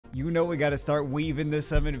You know we got to start weaving the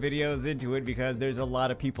summon videos into it because there's a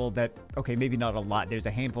lot of people that, okay, maybe not a lot. There's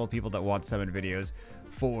a handful of people that want summon videos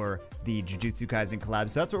for the Jujutsu Kaisen collab.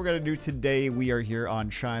 So that's what we're going to do today. We are here on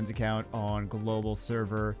Shine's account on global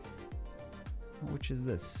server. Which is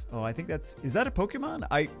this? Oh, I think is that a Pokemon?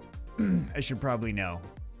 I should probably know.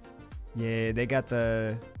 Yeah, they got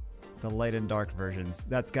the light and dark versions.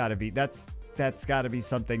 That's gotta be gotta be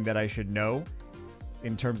something that I should know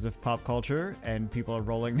in terms of pop culture, and people are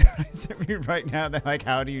rolling their eyes at me right now. They're like,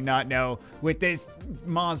 how do you not know what this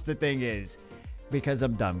monster thing is? Because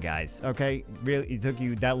I'm dumb, guys. Okay? Really? It took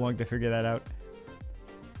you that long to figure that out?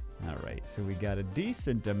 Alright, so we got a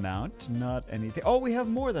decent amount. Not anything. Oh, we have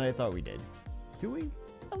more than I thought we did. Do we?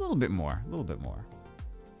 A little bit more. A little bit more.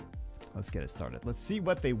 Let's get it started. Let's see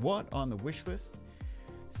what they want on the wish list.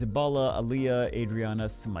 Zabala, Aaliyah, Adriana,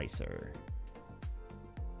 Smicer.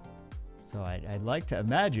 So I'd like to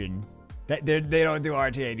imagine that they don't do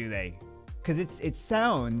RTA, do they? Because it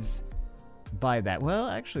sounds by that. Well,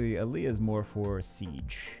 actually, Aaliyah's more for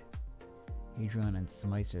Siege. Adriana and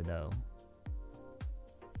Smicer, though.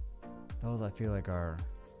 Those I feel like are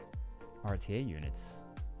RTA units.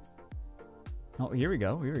 Oh, here we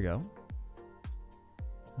go. Here we go.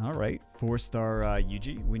 All right, 4-star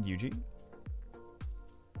Yuji, Wind Yuji.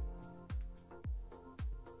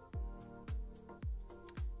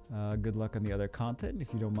 Good luck on the other content,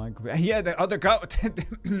 if you don't mind. Yeah, the other content.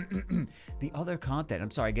 The other content. I'm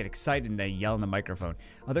sorry, I get excited and then yell in the microphone.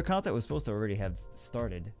 Other content was supposed to already have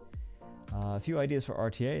started. A few ideas for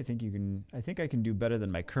RTA. I think I can do better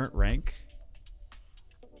than my current rank.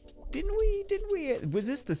 Didn't we? Was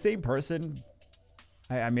this the same person?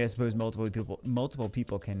 I mean, I suppose multiple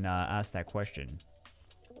people can ask that question.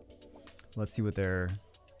 Let's see what their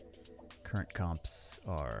current comps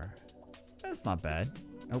are. That's not bad.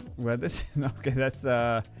 Oh, well, this okay. That's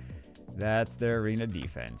their arena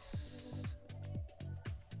defense.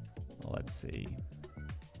 Let's see.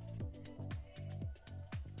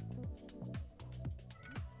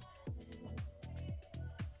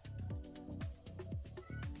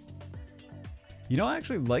 You know, I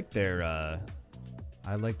actually like their.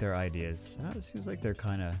 I like their ideas. It seems like they're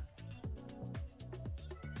kind of.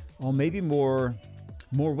 Well, maybe more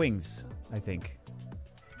wings. I think.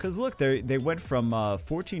 Because look, they went from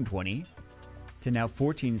 1420 to now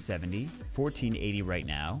 1470, 1480 right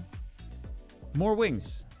now. More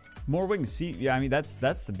wings. More wings. See, yeah, I mean, that's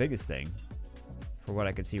the biggest thing for what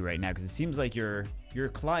I can see right now. Because it seems like you're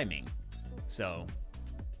climbing. So,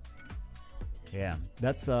 yeah,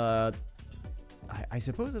 that's I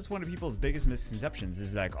suppose that's one of people's biggest misconceptions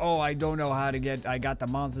is like, oh, I don't know how to get. I got the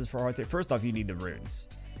monsters for RTA. First off, you need the runes.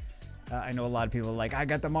 I know a lot of people are like, I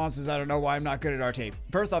got the monsters, I don't know why I'm not good at RTA.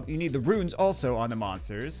 First off, you need the runes also on the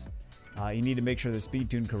monsters. You need to make sure they're speed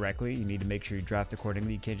tuned correctly. You need to make sure you draft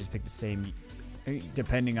accordingly. You can't just pick the same,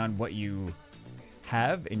 depending on what you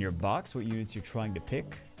have in your box, what units you're trying to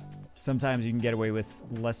pick. Sometimes you can get away with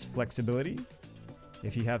less flexibility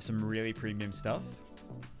if you have some really premium stuff.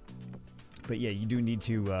 But yeah, you do need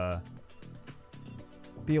to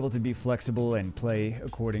be able to be flexible and play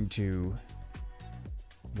according to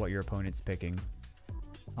what your opponent's picking.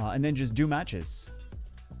 And then just do matches.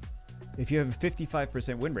 If you have a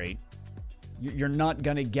 55% win rate, you're not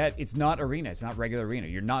going to get... It's not arena. It's not regular arena.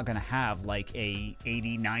 You're not going to have like a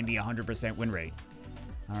 80, 90, 100% win rate.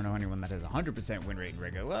 I don't know anyone that has a 100% win rate in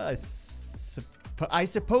regular. Well, I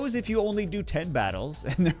suppose if you only do 10 battles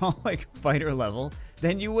and they're all like fighter level,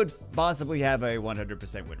 then you would possibly have a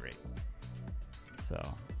 100% win rate. So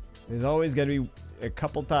there's always going to be a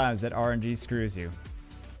couple times that RNG screws you.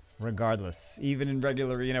 Regardless, even in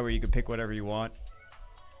regular arena where you can pick whatever you want,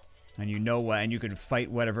 and you know what, and you can fight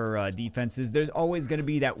whatever defenses. There's always going to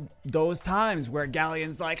be those times where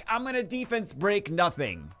Galleon's like, I'm gonna defense break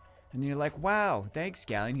nothing, and you're like, wow, thanks,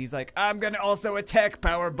 Galleon. He's like, I'm gonna also attack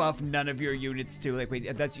power buff none of your units too. Like,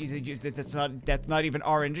 wait, that's not even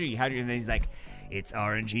RNG. How do you? And he's like, it's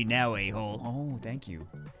RNG now, a-hole. Oh, thank you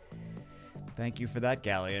for that,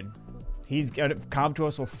 Galleon. He's gonna Comp to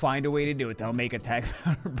us will find a way to do it. They'll make attack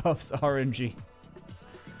power buffs RNG.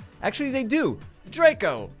 Actually, they do.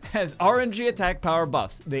 Draco has RNG attack power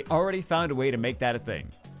buffs. They already found a way to make that a thing.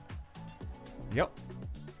 Yep.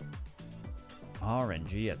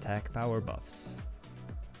 RNG attack power buffs.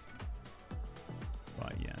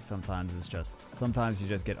 But yeah, sometimes you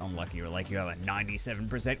just get unlucky, or like you have a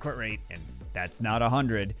 97% crit rate and that's not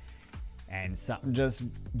 100, and something just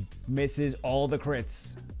misses all the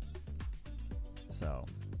crits. So,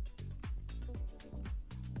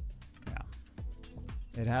 yeah,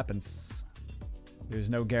 it happens. There's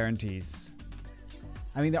no guarantees.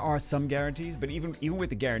 I mean, there are some guarantees, but even with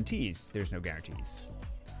the guarantees, there's no guarantees.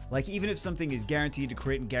 Like, even if something is guaranteed to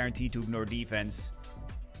crit and guaranteed to ignore defense,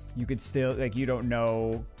 you could still, like, you don't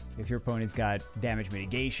know if your opponent's got damage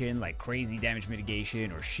mitigation, like crazy damage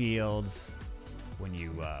mitigation, or shields when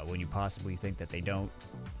you possibly think that they don't.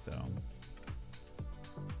 So,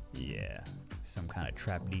 yeah, some kind of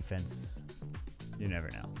trap defense. You never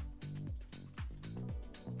know.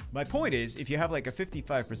 My point is, if you have like a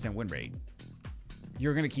 55% win rate,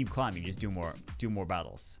 you're gonna keep climbing. Just do more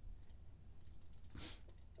battles.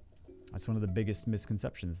 That's one of the biggest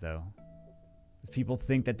misconceptions, though. Is people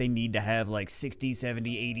think that they need to have like 60,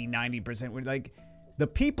 70, 80, 90% win. Like, the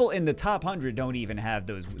people in the top 100 don't even have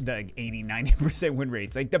those like 80, 90% win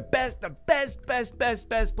rates. Like, the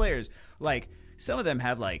best players. Like, some of them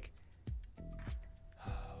have like,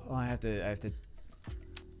 oh, I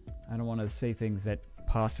don't want to say things that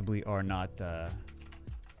possibly are not,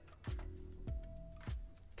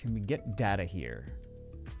 can we get data here?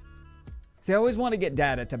 See, I always want to get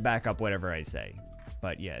data to back up whatever I say.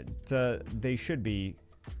 But yeah, they should be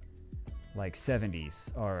like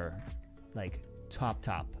 70s or like top.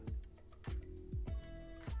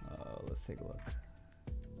 Let's take a look.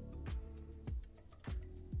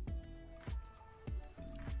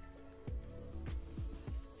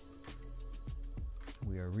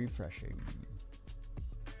 We are refreshing.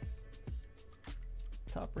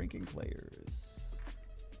 Top ranking players.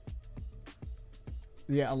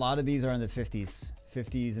 Yeah, a lot of these are in the 50s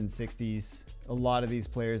and 60s. A lot of these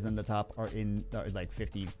players in the top are like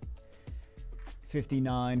 50,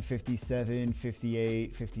 59, 57,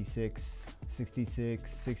 58, 56,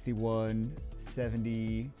 66, 61,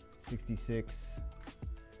 70, 66.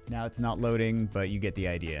 Now it's not loading, but you get the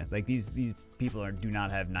idea. Like, these people do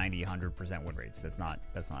not have 90, 100% win rates. That's not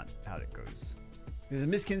how it goes. There's a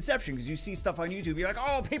misconception because you see stuff on YouTube. You're like,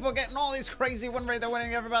 oh, people getting all these crazy win rate. They're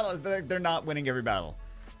winning every battle. They're not winning every battle.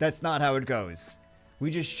 That's not how it goes. We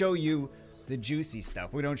just show you the juicy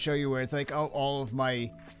stuff. We don't show you where it's like, oh,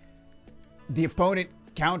 the opponent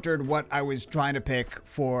countered what I was trying to pick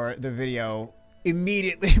for the video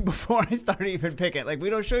immediately before I started even picking. Like, we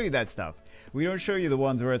don't show you that stuff. We don't show you the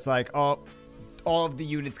ones where it's like, oh, all of the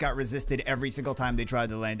units got resisted every single time they tried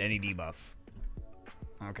to land any debuff.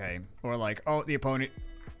 Okay. Or like, oh, the opponent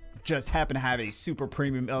just happened to have a super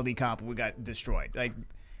premium LD comp and we got destroyed. Like,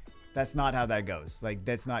 that's not how that goes. Like,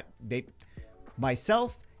 that's not...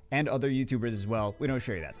 Myself and other YouTubers as well, we don't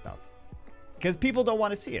show you that stuff. Because people don't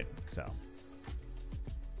want to see it, so...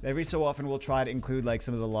 Every so often we'll try to include, like,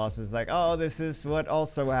 some of the losses. Like, oh, this is what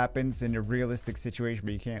also happens in a realistic situation,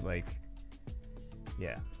 but you can't, like...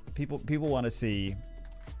 Yeah. People want to see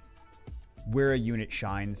where a unit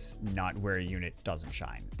shines, not where a unit doesn't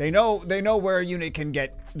shine. They know where a unit can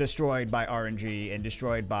get destroyed by RNG and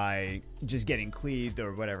destroyed by just getting cleaved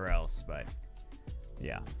or whatever else, but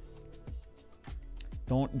yeah.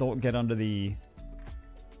 Don't get under the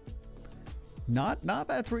not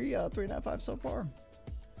bad 3.5 so far.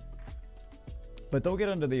 But don't get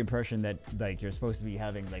under the impression that like you're supposed to be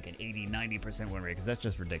having like an 80-90% win rate, because that's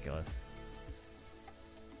just ridiculous.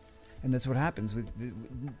 And that's what happens with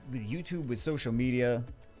YouTube, with social media.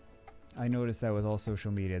 I noticed that with all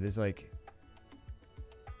social media. There's like...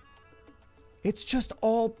 It's just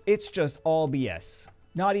all BS.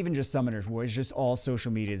 Not even just Summoner's War. It's just all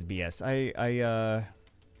social media is BS. I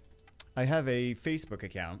have a Facebook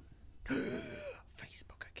account.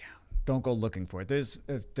 Facebook account. Don't go looking for it. There's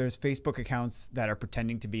Facebook accounts that are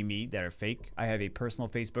pretending to be me that are fake. I have a personal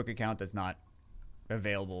Facebook account that's not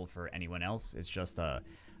available for anyone else. It's just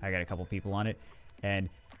I got a couple people on it, and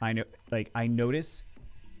I notice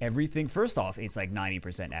everything. First off, it's like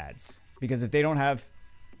 90% ads, because if they don't have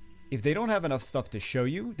enough stuff to show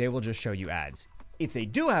you, they will just show you ads. If they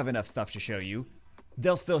do have enough stuff to show you,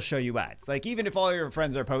 they'll still show you ads. Like, even if all your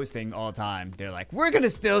friends are posting all the time, they're like, we're gonna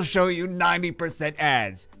still show you 90%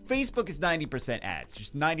 ads. Facebook is 90% ads,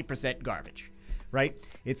 just 90% garbage, right?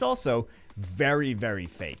 It's also very, very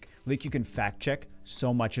fake. Like, you can fact check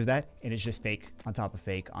so much of that, and it's just fake on top of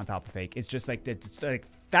fake on top of fake. It's just like, it's like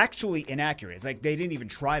factually inaccurate. It's like they didn't even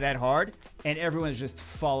try that hard, and everyone's just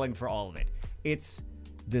falling for all of it. It's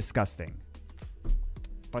disgusting.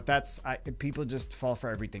 But people just fall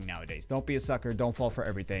for everything nowadays. Don't be a sucker. Don't fall for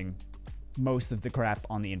everything. Most of the crap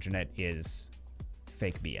on the internet is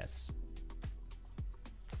fake BS.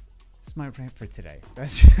 That's my rant for today.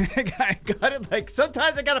 That's I got it. Like,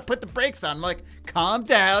 sometimes I gotta put the brakes on. I'm like, calm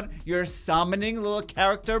down. You're summoning little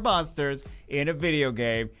character monsters in a video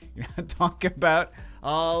game. You're not talking about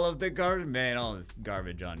all of the garbage, man. All this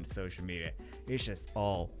garbage on social media. It's just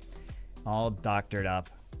all doctored up.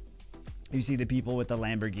 You see the people with the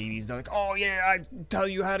Lamborghinis. They're like, oh yeah, I tell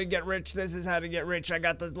you how to get rich. This is how to get rich. I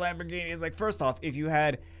got this Lamborghini. It's like, first off, if you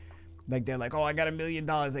had Like they're like, oh, I got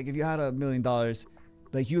 $1,000,000. Like if you had $1,000,000,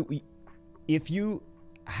 like if you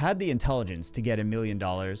had the intelligence to get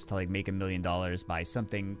 $1,000,000 to like make $1,000,000 by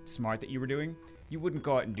something smart that you were doing, you wouldn't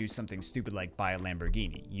go out and do something stupid like buy a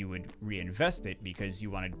Lamborghini. You would reinvest it because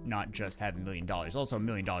you want to not just have $1,000,000. Also,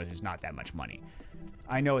 $1,000,000 is not that much money.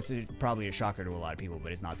 I know it's probably a shocker to a lot of people,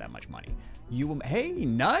 but it's not that much money. Hey,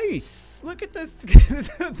 nice! Look at this,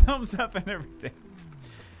 thumbs up and everything.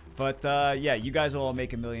 But yeah, you guys will all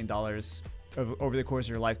make $1,000,000 over the course of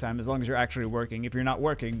your lifetime, as long as you're actually working. If you're not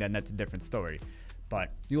working, then that's a different story.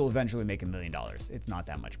 But you'll eventually make $1,000,000. It's not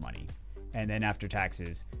that much money. And then after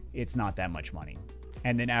taxes, it's not that much money.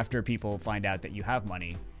 And then after people find out that you have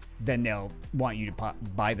money, then they'll want you to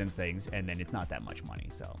buy them things, and then it's not that much money.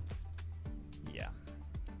 So, yeah.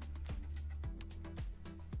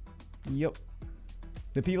 Yep.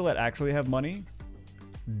 The people that actually have money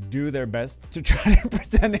do their best to try to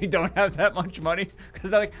pretend they don't have that much money,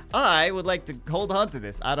 because they're like, I would like to hold on to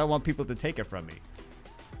this. I don't want people to take it from me.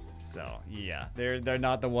 So yeah, they're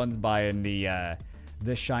not the ones buying the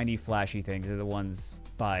shiny, flashy things. They're the ones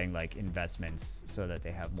buying like investments so that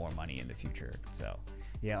they have more money in the future. So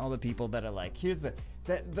yeah, all the people that are like, here's the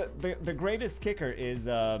greatest kicker is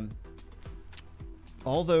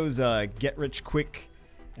all those get rich quick.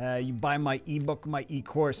 You buy my ebook, my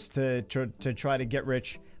e-course to try to get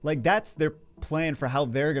rich. Like that's their plan for how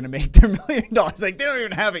they're gonna make their $1,000,000. Like they don't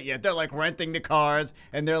even have it yet. They're like renting the cars,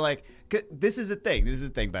 and they're like, this is a thing. This is a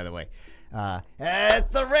thing, by the way.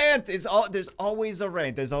 It's the rant. There's always a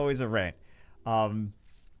rant. There's always a rant.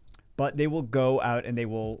 But they will go out and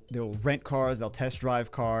they'll rent cars. They'll test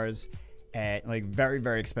drive cars, at like very,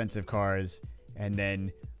 very expensive cars, and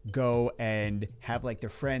then go and have like their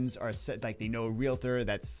friends are set, like they know a realtor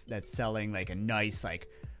that's selling like a nice like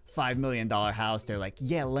 $5 million house. They're like,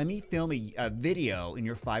 yeah, let me film a video in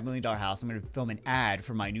your $5 million house. I'm gonna film an ad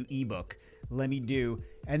for my new ebook. Let me do.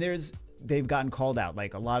 And they've gotten called out.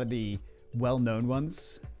 Like a lot of the well-known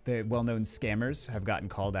ones, the well-known scammers have gotten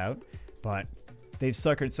called out, but they've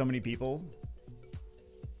suckered so many people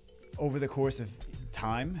over the course of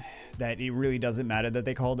time that it really doesn't matter that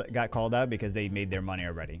they got called out, because they made their money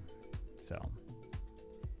already. So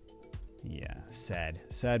yeah, sad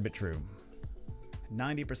but true.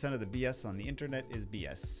 90% of the BS on the internet is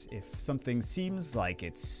BS. If something seems like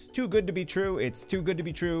it's too good to be true, it's too good to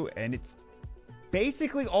be true, and it's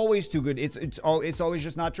basically always too good. It's always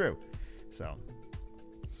just not true. So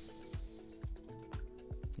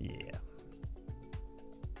yeah,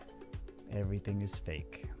 everything is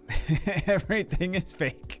fake. Everything is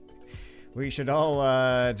fake. We should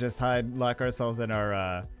all just lock ourselves in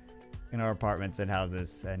our apartments and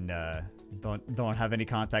houses, and don't have any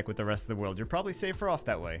contact with the rest of the world. You're probably safer off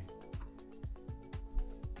that way.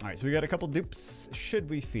 All right, so we got a couple dupes. Should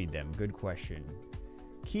we feed them? Good question.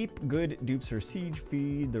 Keep good dupes for Siege.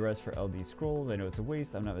 Feed the rest for LD Scrolls. I know it's a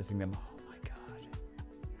waste. I'm not missing them. Oh my god.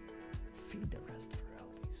 Feed the rest for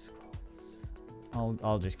LD Scrolls.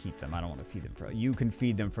 I'll just keep them. I don't want to feed them for. You can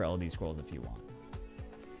feed them for LD Scrolls if you want.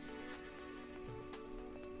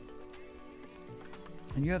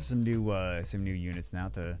 And you have some new units now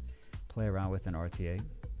to play around with in RTA.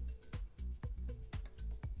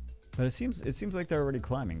 But it seems like they're already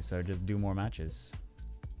climbing, so just do more matches.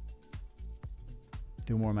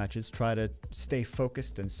 Do more matches. Try to stay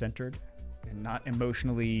focused and centered and not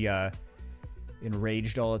emotionally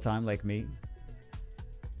enraged all the time like me.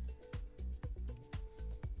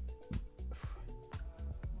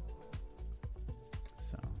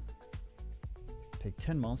 So take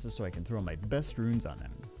 10 monsters so I can throw my best runes on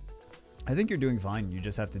them. I think you're doing fine. You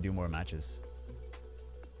just have to do more matches.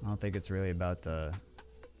 I don't think it's really about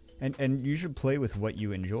and you should play with what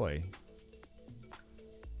you enjoy.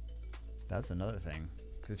 That's another thing.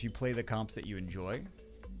 Because if you play the comps that you enjoy,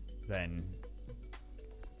 then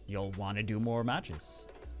you'll want to do more matches.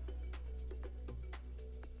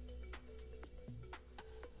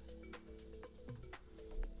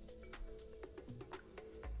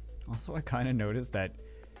 Also, I kind of noticed that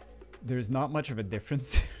there's not much of a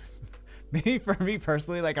difference. Maybe for me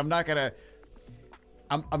personally, like I'm gonna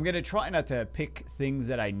try not to pick things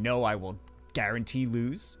that I know I will guarantee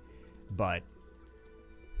lose, but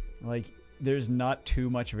like there's not too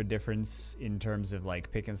much of a difference in terms of like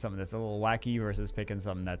picking something that's a little wacky versus picking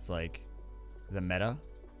something that's like the meta.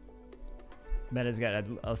 Meta's got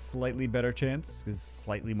a slightly better chance because it's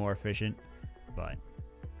slightly more efficient, but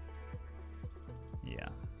yeah,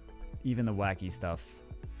 even the wacky stuff,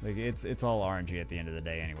 like it's all RNG at the end of the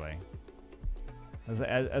day anyway.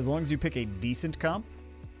 As long as you pick a decent comp,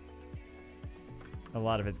 a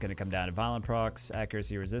lot of it's going to come down to violent procs,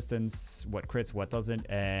 accuracy, resistance, what crits, what doesn't,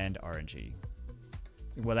 and RNG.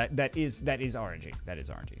 Well, that is RNG. That is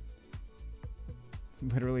RNG.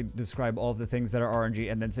 Literally describe all of the things that are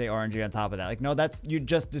RNG and then say RNG on top of that. Like, no, you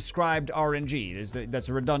just described RNG. That's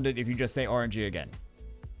redundant if you just say RNG again.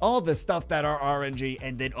 All the stuff that are RNG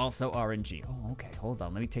and then also RNG. Oh, okay. Hold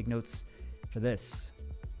on. Let me take notes for this.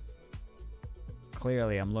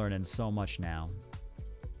 Clearly, I'm learning so much now.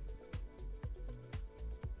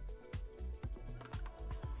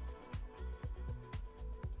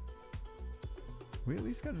 We at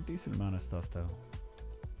least got a decent amount of stuff, though.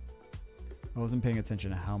 I wasn't paying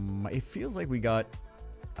attention to how much. It feels like we got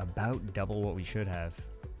about double what we should have.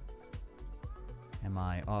 Am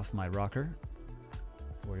I off my rocker?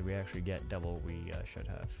 Or did we actually get double what we should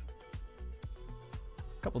have?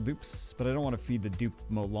 A couple dupes, but I don't want to feed the dupe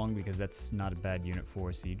Mo long because that's not a bad unit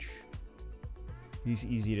for Siege. He's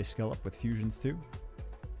easy to skill up with fusions too.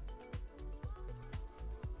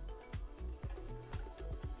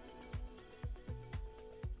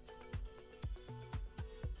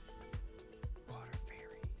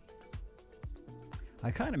 I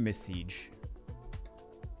kind of miss Siege.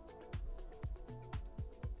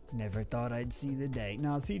 Never thought I'd see the day.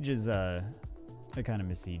 No, Siege is, I kind of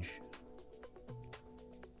miss Siege.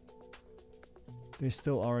 There's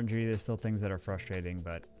still RNG, there's still things that are frustrating,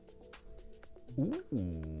 but...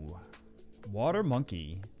 Ooh. Water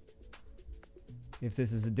Monkey. If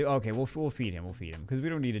this is a dupe... Okay, we'll feed him, because we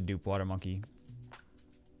don't need a dupe Water Monkey.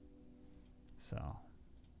 So...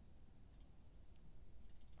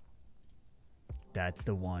 That's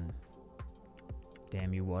the one.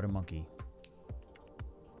 Damn you, Water Monkey.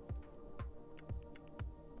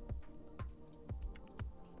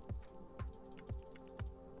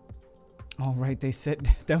 All right, they said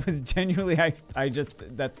that was genuinely I just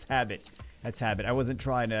that's habit. That's habit. I wasn't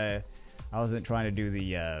trying to do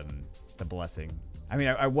the blessing. I mean,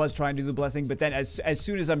 I was trying to do the blessing, but then as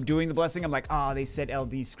soon as I'm doing the blessing, I'm like, "Ah, they said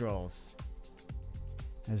LD scrolls."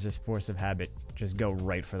 It's just force of habit. Just go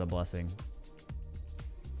right for the blessing.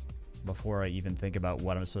 Before I even think about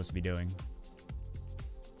what I'm supposed to be doing.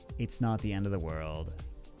 It's not the end of the world.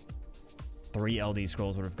 3 LD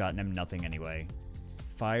scrolls would have gotten him nothing anyway.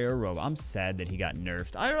 Fire Robe. I'm sad that he got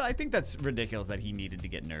nerfed. I think that's ridiculous that he needed to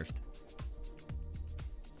get nerfed.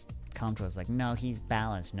 Comto's like, no, he's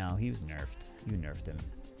balanced. No, he was nerfed. You nerfed him.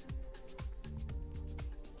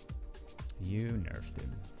 You nerfed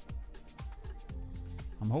him.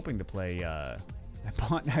 I'm hoping to play,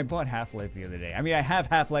 I bought Half-Life the other day. I mean, I have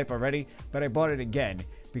Half-Life already, but I bought it again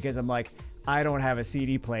because I'm like, I don't have a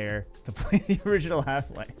CD player to play the original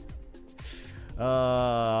Half-Life.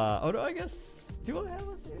 Oh no, I guess, do I have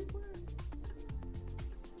a CD player?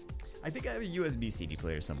 I think I have a USB CD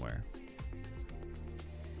player somewhere.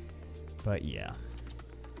 But yeah.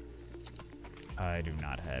 I do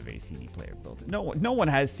not have a CD player built. No one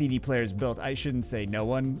has CD players built. I shouldn't say no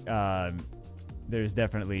one. There's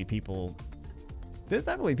definitely people... There's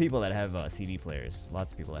definitely people that have CD players.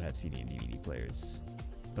 Lots of people that have CD and DVD players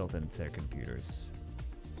built into their computers.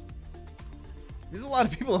 There's a lot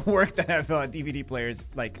of people at work that have DVD players,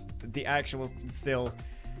 like the actual still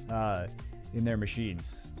in their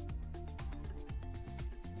machines.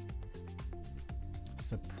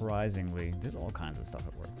 Surprisingly, there's all kinds of stuff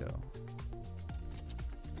at work though.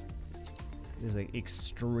 There's like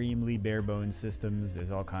extremely bare bones systems.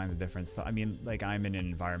 There's all kinds of different stuff. I mean, like I'm in an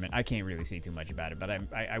environment. I can't really say too much about it, but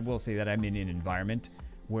I will say that I'm in an environment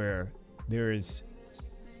where there is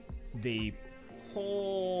the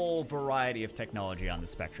whole variety of technology on the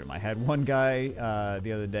spectrum. I had one guy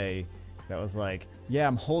the other day that was like, "Yeah,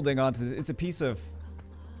 I'm holding on to this. It's a piece of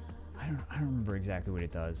I don't remember exactly what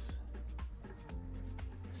it does.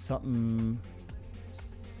 Something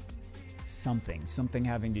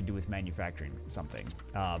having to do with manufacturing something,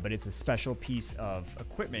 but it's a special piece of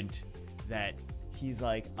equipment that he's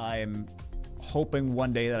like, I'm hoping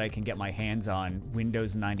one day that I can get my hands on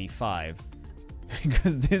Windows 95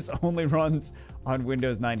 because this only runs on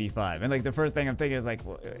Windows 95. And like the first thing I'm thinking is like,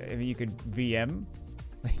 well, I mean, you could VM,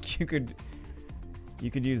 like you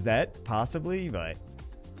could use that possibly, but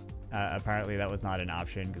apparently that was not an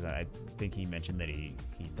option because I think he mentioned that he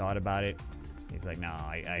thought about it. He's like, no,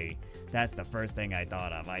 that's the first thing I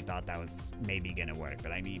thought of. I thought that was maybe gonna work,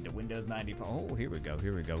 but I need the Windows 95. Oh, here we go.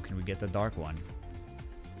 Can we get the dark one?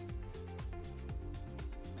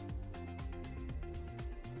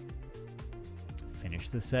 Finish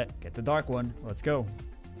the set. Get the dark one. Let's go.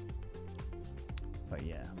 But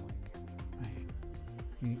yeah, I'm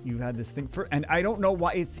like, you've had this thing for, and I don't know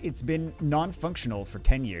why it's been non-functional for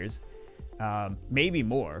 10 years, maybe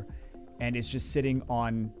more, and it's just sitting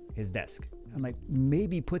on his desk. I'm like,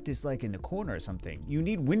 maybe put this like in the corner or something. You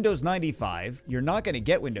need Windows 95. You're not going to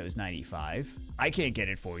get Windows 95. I can't get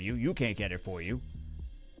it for you. You can't get it for you.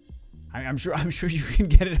 I'm sure you can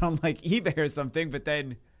get it on like eBay or something, but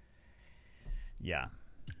then, yeah.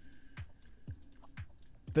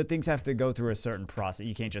 But things have to go through a certain process.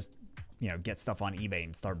 You can't just, you know, get stuff on eBay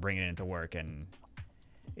and start bringing it into work and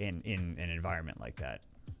in an environment like that,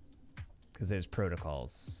 because there's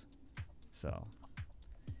protocols. So,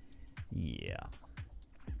 yeah.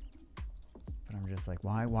 But I'm just like,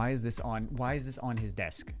 why is this on his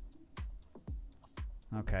desk?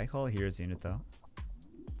 Okay, well, here's the unit though.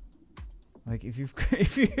 Like,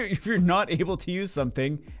 if you're not able to use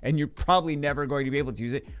something, and you're probably never going to be able to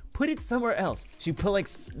use it, put it somewhere else. So you put like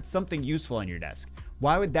something useful on your desk.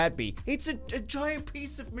 Why would that be? It's a giant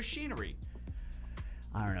piece of machinery.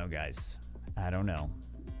 I don't know, guys. I don't know.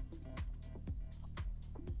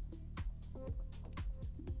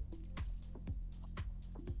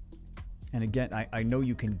 And again, I know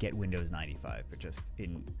you can get Windows 95, but just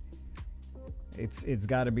it's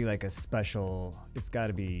got to be like a special. It's got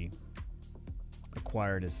to be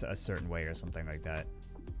acquired a certain way or something like that.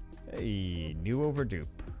 Hey, new overdupe.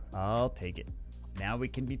 I'll take it. Now we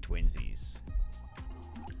can be twinsies.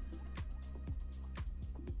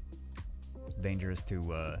 It's dangerous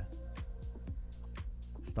to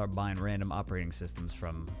start buying random operating systems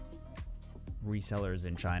from resellers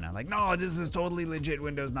in China. Like, no, this is totally legit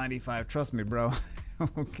Windows 95. Trust me, bro.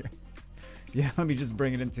 Okay. Yeah, let me just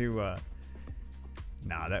bring it into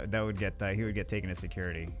nah, that would get he would get taken to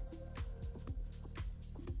security.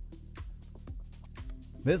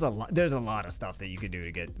 There's a lot of stuff that you could do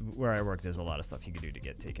to get, where I work, there's a lot of stuff you could do to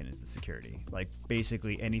get taken into security. Like,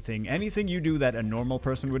 basically anything you do that a normal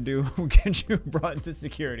person would do will get you brought into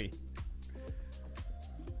security.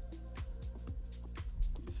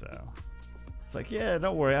 So, it's like, yeah,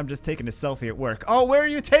 don't worry, I'm just taking a selfie at work. Oh, where are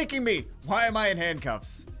you taking me? Why am I in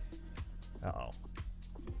handcuffs? Uh-oh.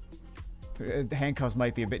 The handcuffs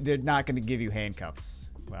might be a bit, they're not going to give you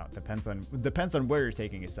handcuffs. Well, depends on where you're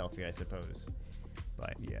taking a selfie, I suppose.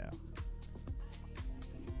 But yeah,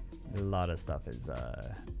 a lot of stuff is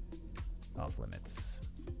off limits.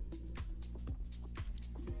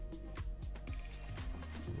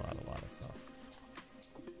 A lot of stuff.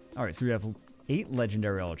 All right, so we have 8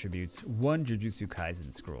 legendary attributes, 1 Jujutsu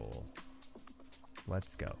Kaisen scroll.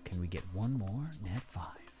 Let's go. Can we get one more? Net 5.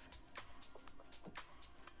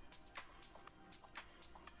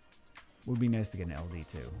 Would be nice to get an LD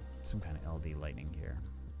too. Some kind of LD lightning here.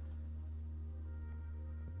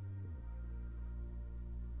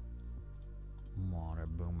 Water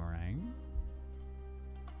boomerang.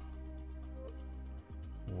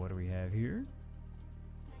 What do we have here?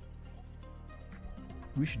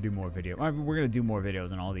 We should do more video. I mean, we're gonna do more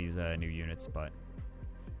videos on all these new units, but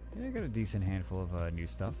yeah, I got a decent handful of new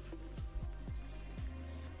stuff.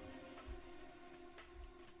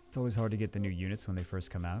 It's always hard to get the new units when they first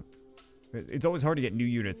come out. It's always hard to get new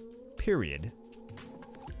units, period.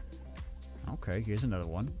 Okay, here's another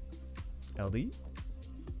one. LD.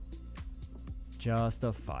 Just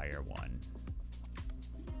a fire one.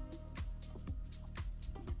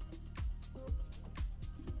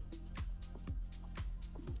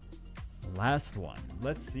 Last one.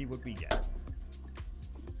 Let's see what we get.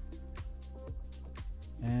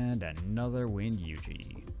 And another Wind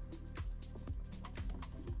Yuji.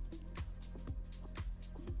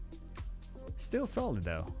 Still solid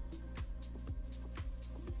though.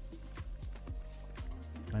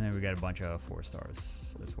 And then we got a bunch of 4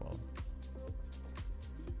 stars as well.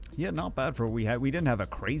 Yeah, not bad for what we had. We didn't have a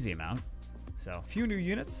crazy amount. So, a few new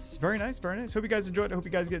units. Very nice, very nice. Hope you guys enjoyed. I hope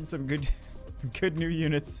you guys getting some good good new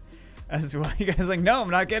units as well. You guys are like, no, I'm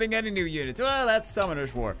not getting any new units. Well, that's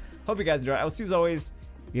Summoner's War. Hope you guys enjoyed. I will see you as always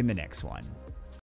in the next one.